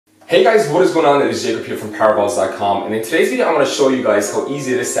Hey guys, what is going on? It is Jacob here from Powerballs.com, and in today's video I'm going to show you guys how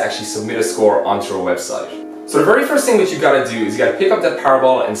easy it is to actually submit a score onto our website. So the very first thing that you got to do is you got to pick up that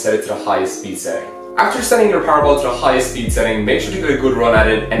Powerball and set it to the highest speed setting. After setting your Powerball to the highest speed setting, make sure to get a good run at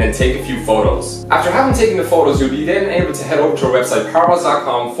it and then take a few photos. After having taken the photos, you'll be then able to head over to our website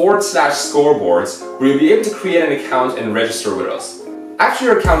powerball.com/scoreboards, where you'll be able to create an account and register with us. After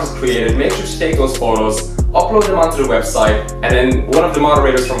your account is created, make sure to take those photos, upload them onto the website, and then one of the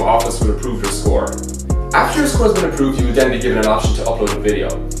moderators from our office will approve your score. After your score has been approved, you will then be given an option to upload a video.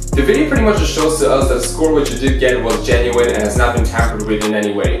 The video pretty much just shows to us that the score which you did get was genuine and has not been tampered with in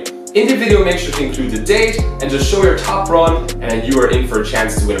any way. In the video, make sure to include the date and just show your top run, and then you are in for a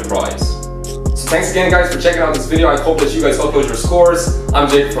chance to win a prize. So thanks again guys for checking out this video. I hope that you guys upload your scores. I'm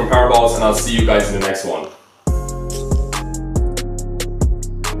Jacob from Powerballs, and I'll see you guys in the next one.